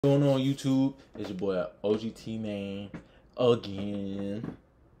Going on YouTube, it's your boy Ogtmane again,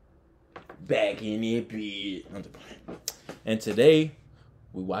 back in it, bitch. And today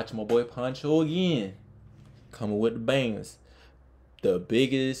we watch my boy Poncho again, coming with the bangers. The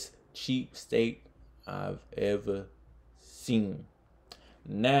biggest cheapskate I've ever seen.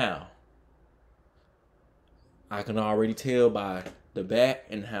 Now, I can already tell by the back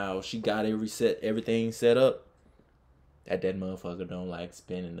and how she got everything set up that motherfucker don't like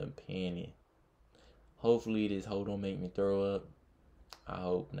spending a penny. Hopefully this hoe don't make me throw up. I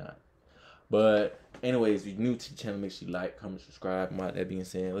hope not. But anyways, if you're new to the channel, make sure you like, comment, subscribe. And with that being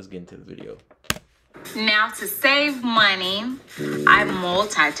said, let's get into the video. Now, to save money, I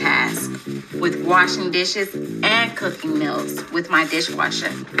multitask with washing dishes and cooking meals with my dishwasher.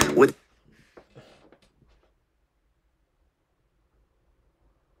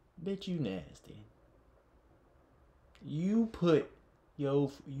 Bitch, you nasty. You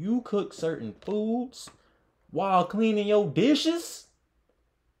cook certain foods while cleaning your dishes?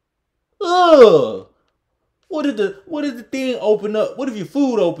 Ugh! What did the thing open up? What if your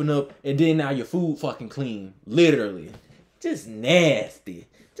food open up and then now your food fucking clean? Literally. Just nasty.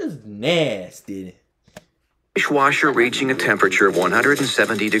 Just nasty. Dishwasher reaching a temperature of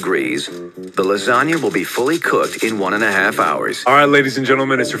 170 degrees. The lasagna will be fully cooked in 1.5 hours. All right, ladies and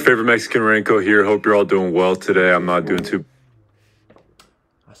gentlemen, it's your favorite Mexican Renko here. Hope you're all doing well today. I'm not doing too.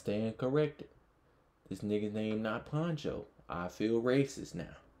 I stand corrected. This nigga's name not Poncho. I feel racist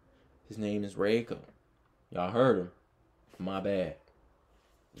now. His name is Renko. Y'all heard him. My bad.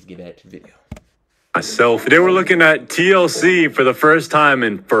 Let's get back to the video. Myself. Today we're looking at TLC for the first time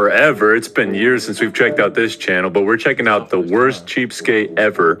in forever. It's been years since we've checked out this channel, but we're checking out the worst cheapskate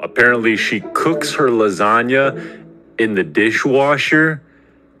ever. Apparently she cooks her lasagna in the dishwasher.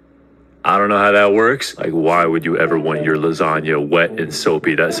 I don't know how that works. Like, why would you ever want your lasagna wet and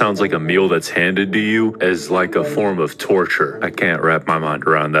soapy? That sounds like a meal that's handed to you as like a form of torture. I can't wrap my mind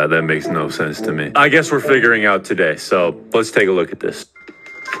around that. That makes no sense to me. I guess we're figuring out today, so let's take a look at this.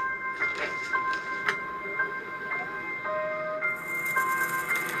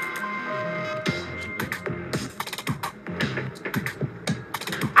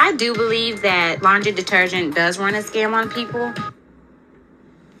 I do believe that laundry detergent does run a scam on people.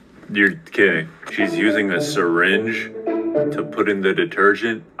 You're kidding. She's using a syringe to put in the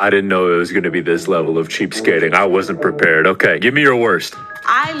detergent. I didn't know it was going to be this level of cheapskating. I wasn't prepared. Okay, give me your worst.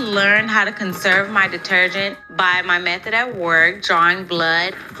 I learned how to conserve my detergent by my method at work, drawing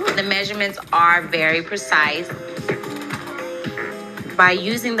blood. The measurements are very precise. By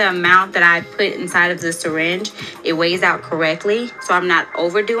using the amount that I put inside of the syringe, it weighs out correctly, so I'm not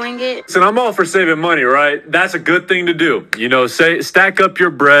overdoing it. So I'm all for saving money, right? That's a good thing to do. You know, stack up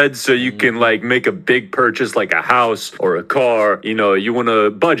your bread so you can like make a big purchase like a house or a car. You know, you want to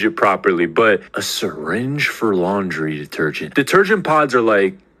budget properly, but a syringe for laundry detergent. Detergent pods are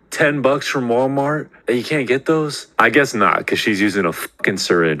like $10 from Walmart, and you can't get those? I guess not, because she's using a fucking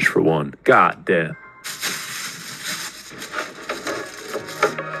syringe for one. God damn.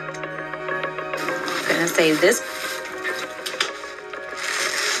 I'm gonna save this.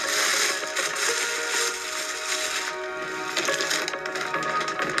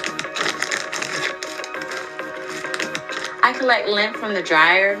 I collect lint from the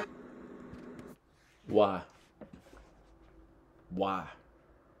dryer. Why? Why?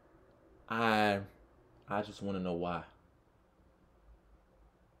 I just want to know why.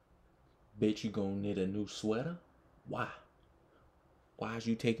 Bet you gonna knit a new sweater? Why? Why is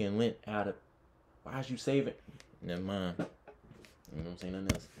you taking lint out of... Why is you saving? Never mind. You don't say nothing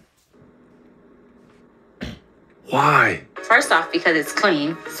else. Why? First off, because it's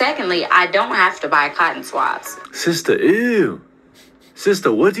clean. Secondly, I don't have to buy cotton swabs. Sister, ew.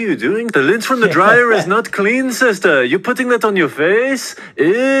 Sister, what are you doing? The lint from the dryer is not clean, sister. You putting that on your face?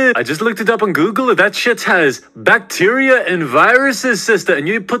 Ew. I just looked it up on Google. That shit has bacteria and viruses, sister. And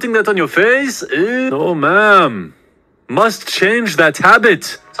you putting that on your face? Ew. No, ma'am. Must change that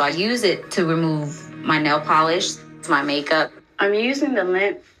habit. So I use it to remove my nail polish, my makeup. I'm using the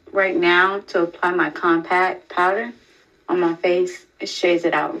lint right now to apply my compact powder on my face. It shades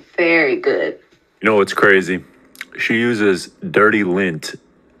it out very good. You know what's crazy? She uses dirty lint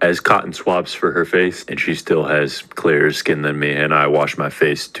as cotton swabs for her face, and she still has clearer skin than me, and I wash my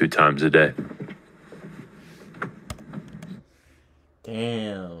face 2 times a day.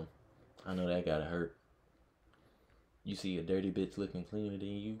 Damn. I know that gotta hurt. You see a dirty bitch looking cleaner than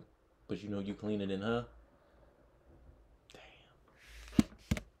you, but you know you cleaner than her?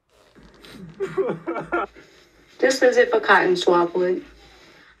 Damn. Just as if a cotton swab would.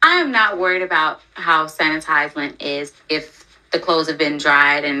 I am not worried about how sanitized lint is if The clothes have been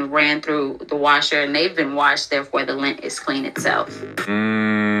dried and ran through the washer, and they've been washed, therefore the lint is clean itself.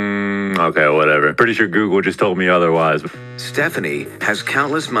 Okay, whatever. Pretty sure Google just told me otherwise. Stephanie has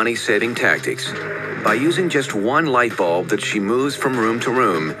countless money-saving tactics. By using just one light bulb that she moves from room to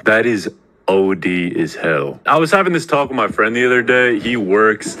room, That is OD as hell. I was having this talk with my friend the other day. He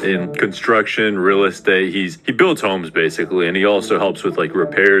works in construction, real estate. He builds homes basically, and he also helps with like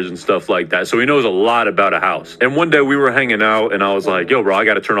repairs and stuff like that. So he knows a lot about a house. And one day we were hanging out and I was like, yo, bro, I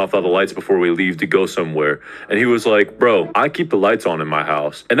got to turn off all the lights before we leave to go somewhere. And he was like, bro, I keep the lights on in my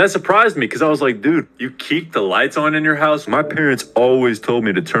house. And that surprised me because I was like, dude, you keep the lights on in your house? My parents always told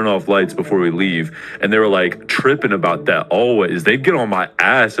me to turn off lights before we leave. And they were like tripping about that always. They'd get on my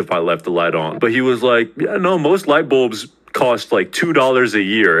ass if I left the light on. But he was like, yeah, no, most light bulbs cost like $2 a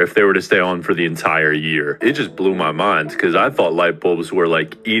year if they were to stay on for the entire year. It just blew my mind because I thought light bulbs were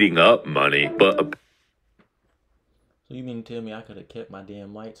like eating up money. But So you mean to tell me I could have kept my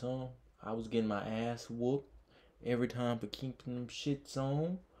damn lights on? I was getting my ass whooped every time for keeping them shits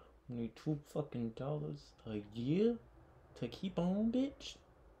on. Only $2 fucking a year to keep on, bitch.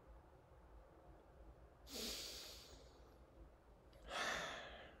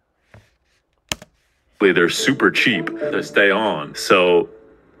 they're super cheap to stay on. So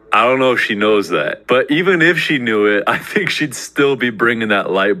I don't know if she knows that. But even if she knew it, I think she'd still be bringing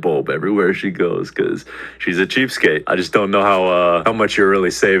that light bulb everywhere she goes because she's a cheapskate. I just don't know how much you're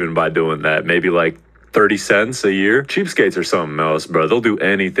really saving by doing that. Maybe like 30 cents a year. Cheapskates are something else, bro. They'll do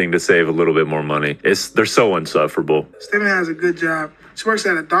anything to save a little bit more money. They're so insufferable. Stephanie has a good job. She works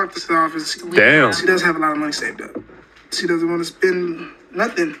at a doctor's office. Damn. She does have a lot of money saved up. She doesn't want to spend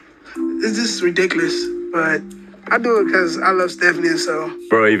nothing. It's just ridiculous, but I do it because I love Stephanie, and so.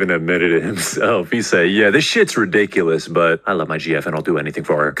 Bro even admitted it himself. He said, yeah, this shit's ridiculous, but I love my GF and I'll do anything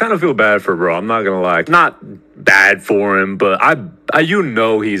for her. Kind of feel bad for bro. I'm not gonna lie. Not bad for him, but you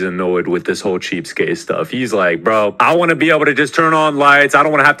know he's annoyed with this whole cheapskate stuff. He's like, bro, I want to be able to just turn on lights. I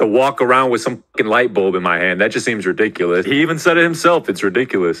don't want to have to walk around with some fucking light bulb in my hand. That just seems ridiculous. He even said it himself. It's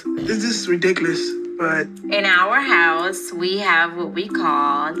ridiculous. It's just ridiculous. But in our house, we have what we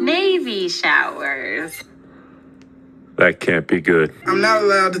call Navy showers. That can't be good. I'm not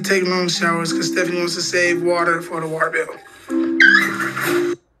allowed to take long showers because Stephanie wants to save water for the water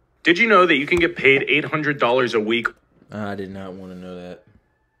bill. Did you know that you can get paid $800 a week? I did not want to know that.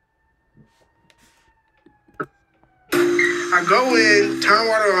 I go in, turn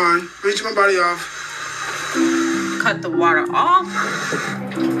water on, rinse my body off. Cut the water off.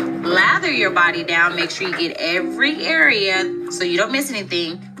 Lather your body down. Make sure you get every area so you don't miss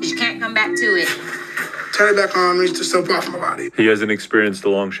anything because you can't come back to it. Turn it back on, rinse the soap off my body. He hasn't experienced a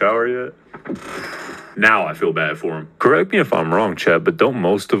long shower yet? Now I feel bad for him. Correct me if I'm wrong, Chad, but don't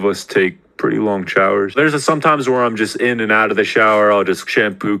most of us take pretty long showers? There's sometimes where I'm just in and out of the shower. I'll just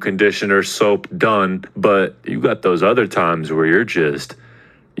shampoo, conditioner, soap, done. But you got those other times where you're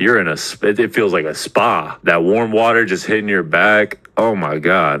in it feels like a spa. That warm water just hitting your back. Oh my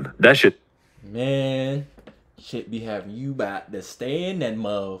God. That shit. Man, shit be having you about to stay in that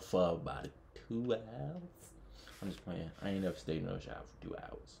motherfucker for about 2 hours. I'm just playing. I ain't never stayed in no shower for 2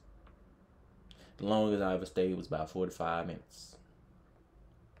 hours. The longest I ever stayed was about 45 minutes.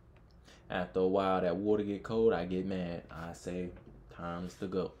 After a while, that water get cold, I get mad. I say, time's to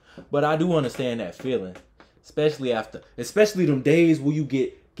go. But I do understand that feeling. Especially them days where you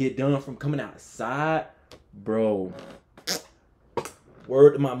get done from coming outside. Bro,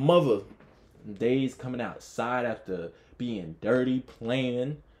 word to my mother. Days coming outside after being dirty,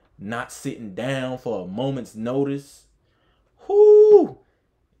 playing, not sitting down for a moment's notice. Whoo!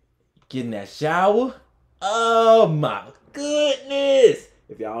 Get in that shower. Oh my goodness.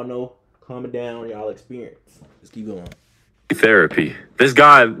 If y'all know, comment down y'all experience. Let's keep going. Therapy. This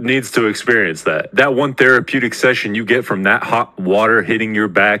guy needs to experience that. That one therapeutic session you get from that hot water hitting your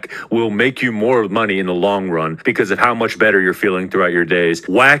back will make you more money in the long run because of how much better you're feeling throughout your days.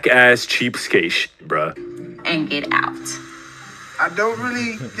 Whack ass cheapskate shit, bruh. And get out. I don't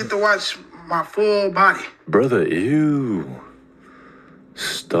really get to watch my full body. Brother, ew.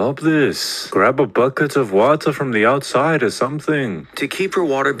 Stop this. Grab a bucket of water from the outside or something. To keep her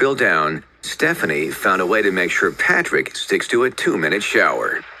water bill down, Stephanie found a way to make sure Patrick sticks to a 2-minute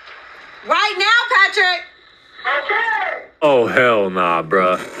shower. Right now, Patrick. Oh, hell nah,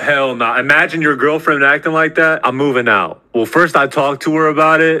 bruh. Hell nah. Imagine your girlfriend acting like that. I'm moving out. Well, first I talk to her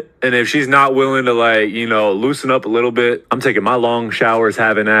about it, and if she's not willing to, loosen up a little bit, I'm taking my long showers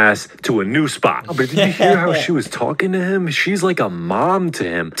having ass to a new spot. Oh, but did you hear how she was talking to him? She's like a mom to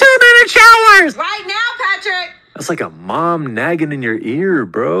him. 2-minute showers! Right now, Patrick. That's like a mom nagging in your ear,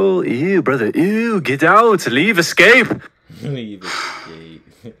 bro. Ew, brother. Ew, get out. Leave, escape. Cheapskate.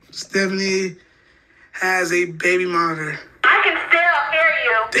 Stephanie has a baby monitor. I can still hear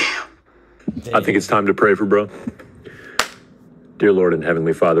you. Damn. I think it's time to pray for bro. Dear Lord and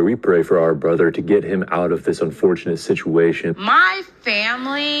Heavenly Father, we pray for our brother to get him out of this unfortunate situation. My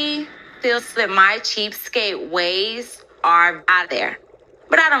family feels that my cheapskate ways are out there,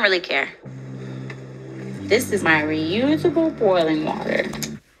 but I don't really care. This is my reusable boiling water.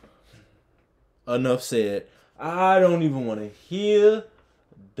 Enough said. I don't even want to hear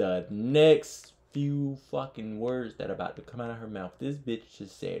the next few fucking words that are about to come out of her mouth. This bitch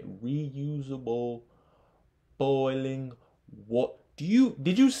just said reusable boiling water.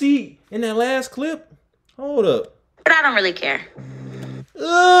 Did you see in that last clip? Hold up. But I don't really care.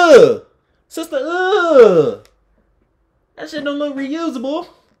 Ugh! Sister, ugh! That shit don't look reusable.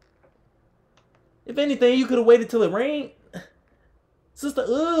 If anything, you could have waited till it rained. Sister,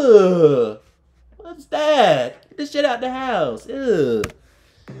 ugh! What's that? Get this shit out the house. Ugh.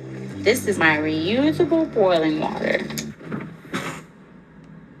 This is my reusable boiling water.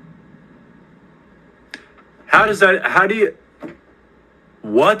 How do you,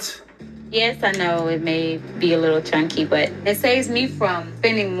 what? Yes, I know it may be a little chunky, but it saves me from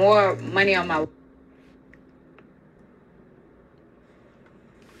spending more money on my...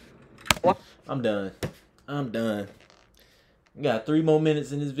 I'm done. I'm done. We got 3 more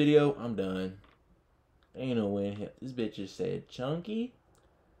minutes in this video. I'm done. Ain't no way in here. This bitch just said chunky.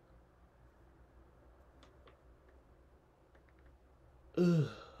 Ugh.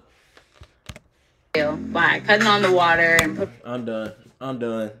 By cutting on the water and I'm done. I'm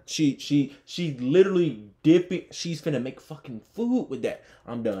done. She literally dipping. She's finna make fucking food with that.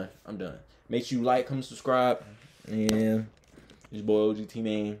 I'm done. I'm done. Make sure you like, comment, subscribe. And it's your boy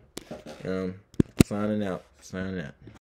Ogtmane. Signing out. Signing out.